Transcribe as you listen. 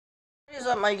What is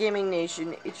up, my gaming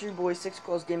nation? It's your boy Six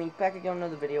Claws Gaming back again with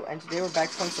another video, and today we're back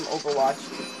playing some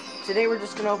Overwatch. Today we're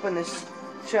just gonna open this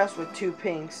chest with 2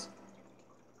 pinks.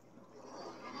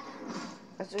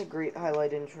 That's a great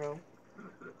highlight intro.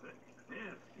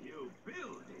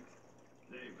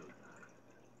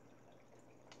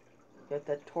 Got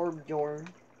that Torbjorn.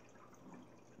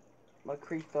 My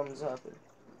creep thumbs up.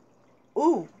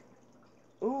 Ooh!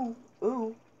 Ooh!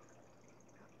 Ooh!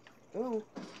 Ooh!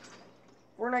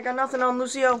 Fortnite got nothing on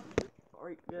Lucio!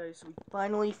 Alright guys, we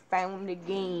finally found a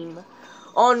game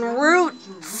on Route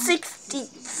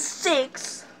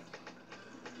 66.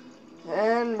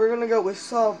 And we're gonna go with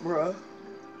Sabra.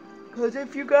 Because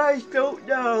if you guys don't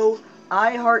know,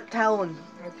 I heart Talon.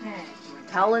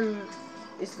 Talon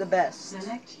is the best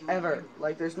ever.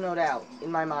 Like, there's no doubt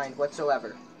in my mind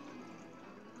whatsoever.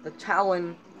 The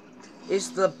Talon is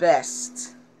the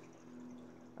best.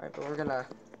 Alright, but we're gonna...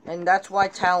 And that's why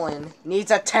Talon needs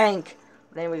a tank.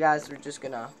 But anyway, guys, we're just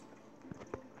gonna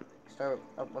start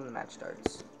up when the match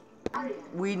starts.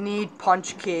 We need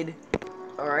Punch Kid.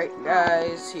 Alright,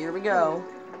 guys, here we go.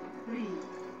 3,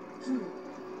 2,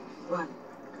 1.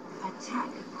 Attack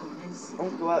opponents.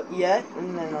 Don't go out yet,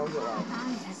 and then I'll go out.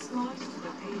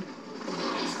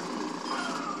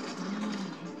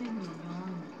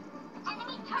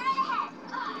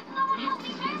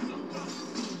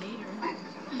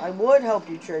 I would help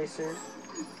you, Tracer,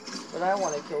 but I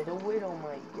want to kill the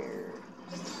Widowmaker.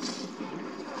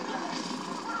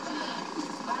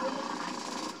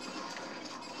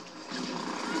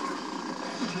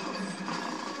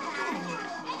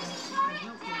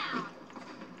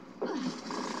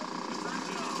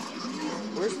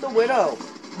 Where's the Widow?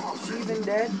 Is she even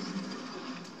dead?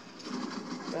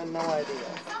 I have no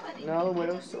idea. No, the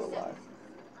Widow's still alive.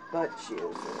 But she is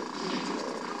dead.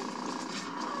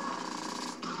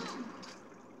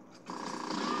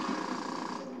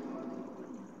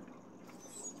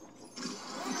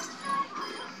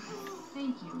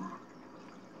 Thank you.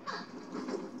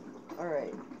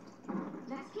 Alright.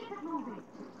 Let's keep it moving.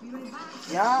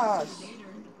 Yes!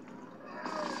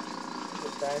 The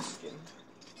Bastion.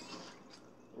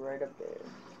 Right up there.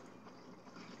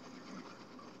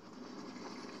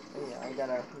 Oh yeah, I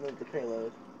gotta move the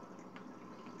payload.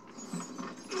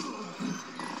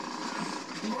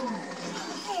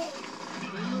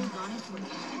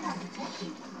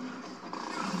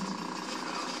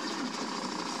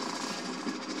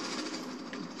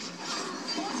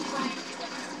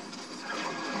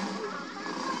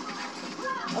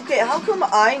 Okay, how come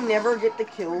I never get the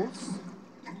kills?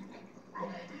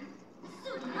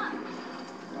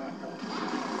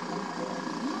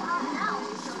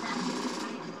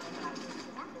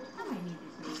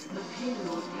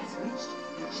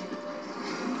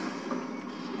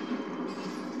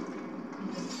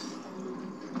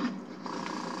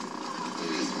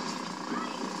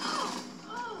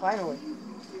 Finally.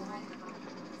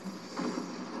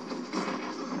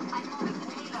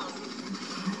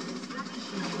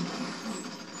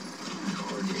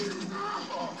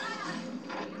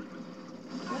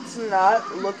 Let's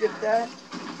not look at that.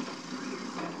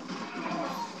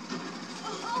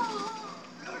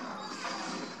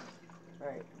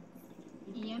 Alright.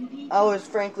 I was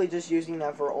frankly just using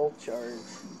that for ult charge.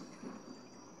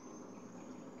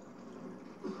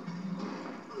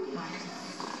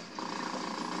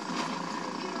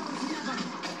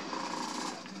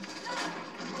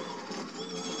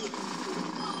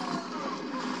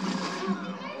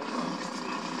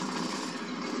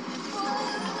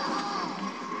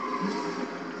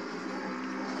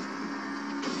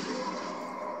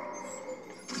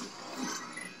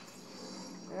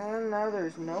 And now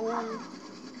there's no one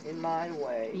in my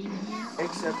way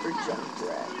except for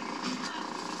Junkrat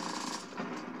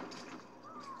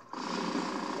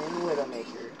and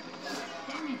Widowmaker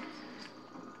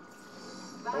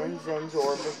and Zen's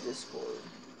Orb of Discord.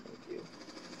 Thank you.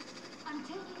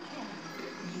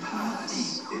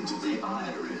 Pass into the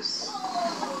iris.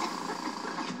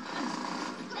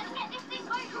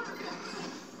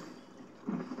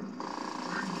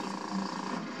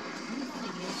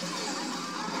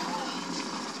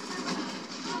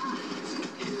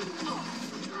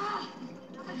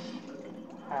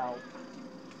 Ow.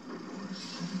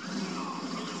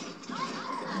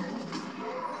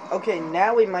 Okay,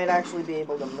 now we might actually be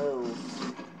able to move.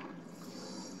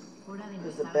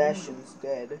 Because the Bastion's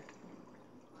dead.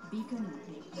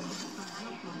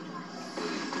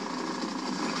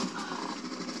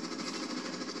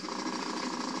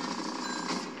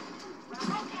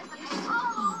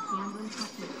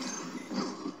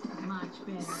 Much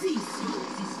better. Cease your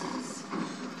resistance.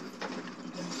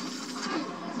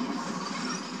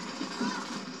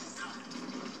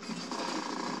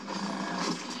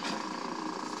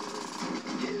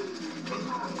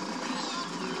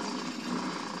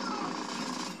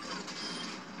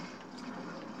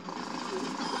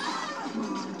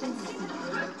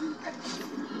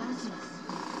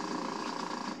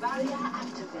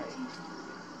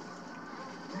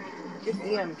 Get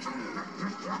EMP.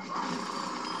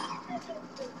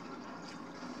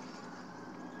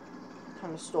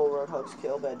 Kind of stole Roadhog's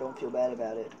kill, but I don't feel bad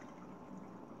about it.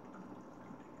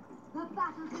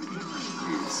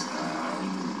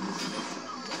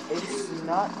 It's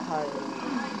not high noon.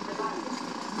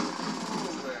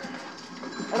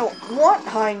 I don't want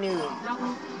high noon.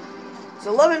 It's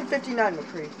 11:59,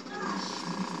 McCree.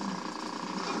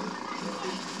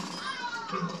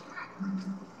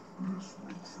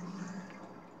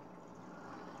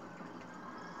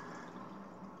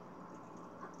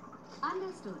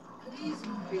 Understood.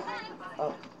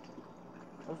 Oh.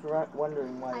 I was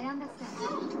wondering why. I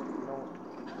understand. No.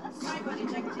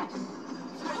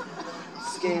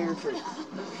 Scared for.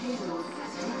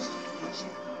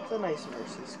 It's a nice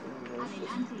mercy skin.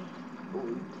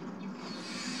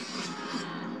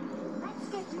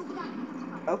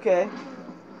 Okay.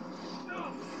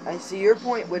 I see your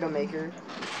point, Widowmaker.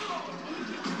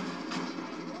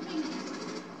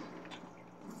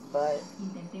 But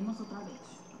Intentemos otra vez.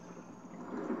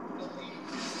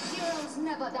 Heroes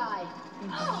never die.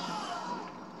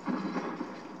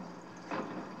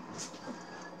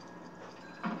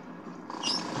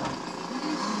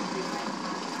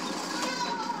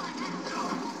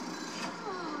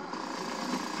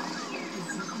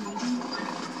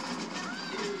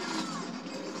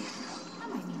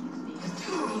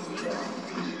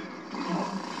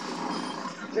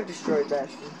 they've destroyed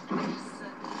Bastion.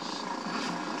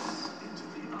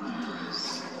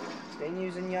 Been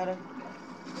using Yada.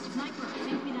 Sniper,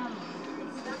 ten cuidado.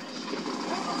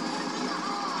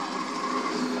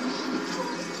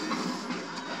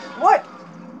 What?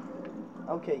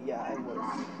 Okay, yeah, I was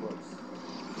close.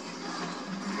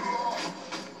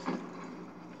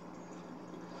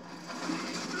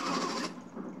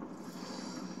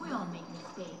 We all make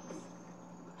mistakes.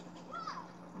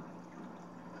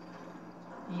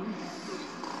 You.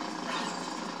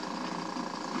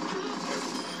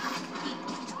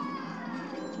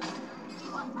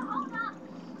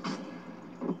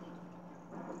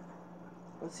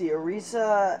 Let's see,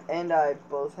 Orisa and I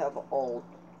both have ult.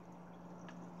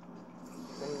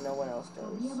 And no one else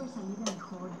Podría does. haber salido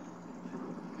mejor.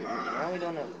 Now we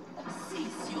don't have.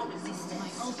 Cease your resistance. My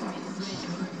ultimate is ready.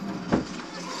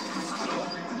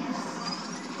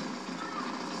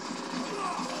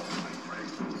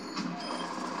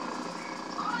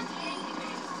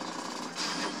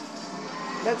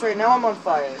 That's right, now I'm on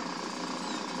fire.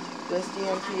 This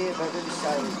DMP, if ever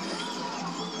decided.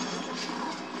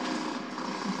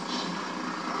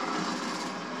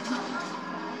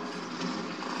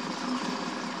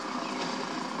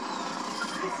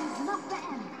 This is not the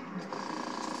end.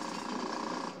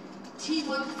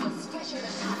 Teamwork for special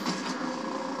attack.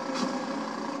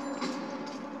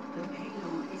 The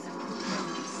payload is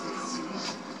approaching its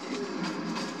destination.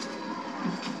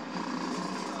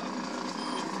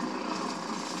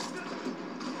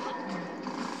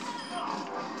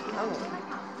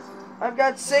 I've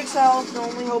got 6 health, the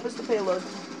only hope is the payload.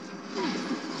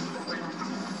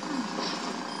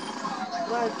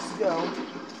 Let's go.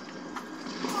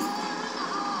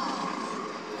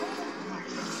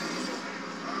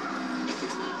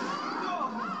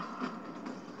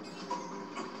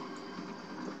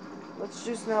 Let's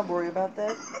just not worry about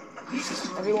that.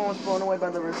 Everyone was blown away by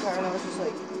the repair, and I was just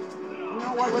like, you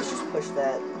know what, let's just push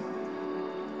that.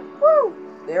 Woo!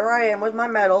 There I am with my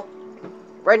medal.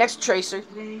 Right next to Tracer.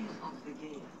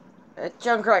 That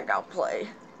Junkrat got play.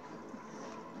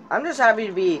 I'm just happy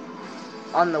to be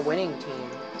on the winning team.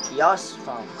 Yes,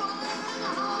 fun.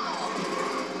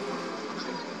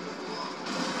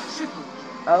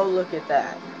 Oh, look at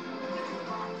that.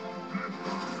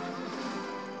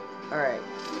 Alright.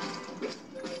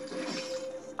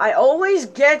 I always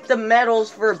get the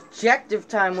medals for objective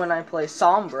time when I play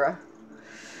Sombra.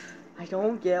 I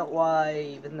don't get why,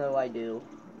 even though I do.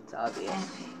 It's obvious.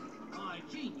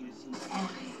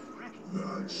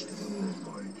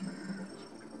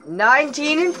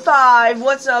 19-5.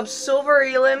 What's up? Silver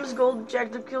elims, gold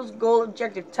objective kills, gold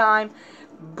objective time,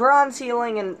 bronze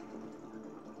healing, and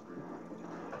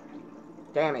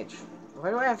damage. Why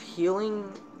do I have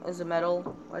healing as a medal?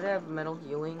 Why do I have metal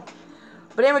healing?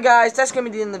 But anyway, guys, that's gonna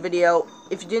be the end of the video.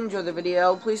 If you did enjoy the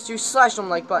video, please do slash the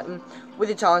like button with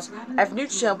your talents. And if you're new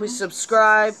to the channel, please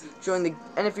subscribe. And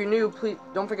if you're new, please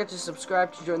don't forget to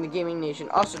subscribe to join the Gaming Nation.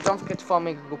 Also, don't forget to follow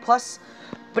me on Google+.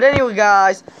 But anyway,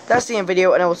 guys, that's the end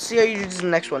video, and I will see you in the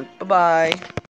next one. Bye bye.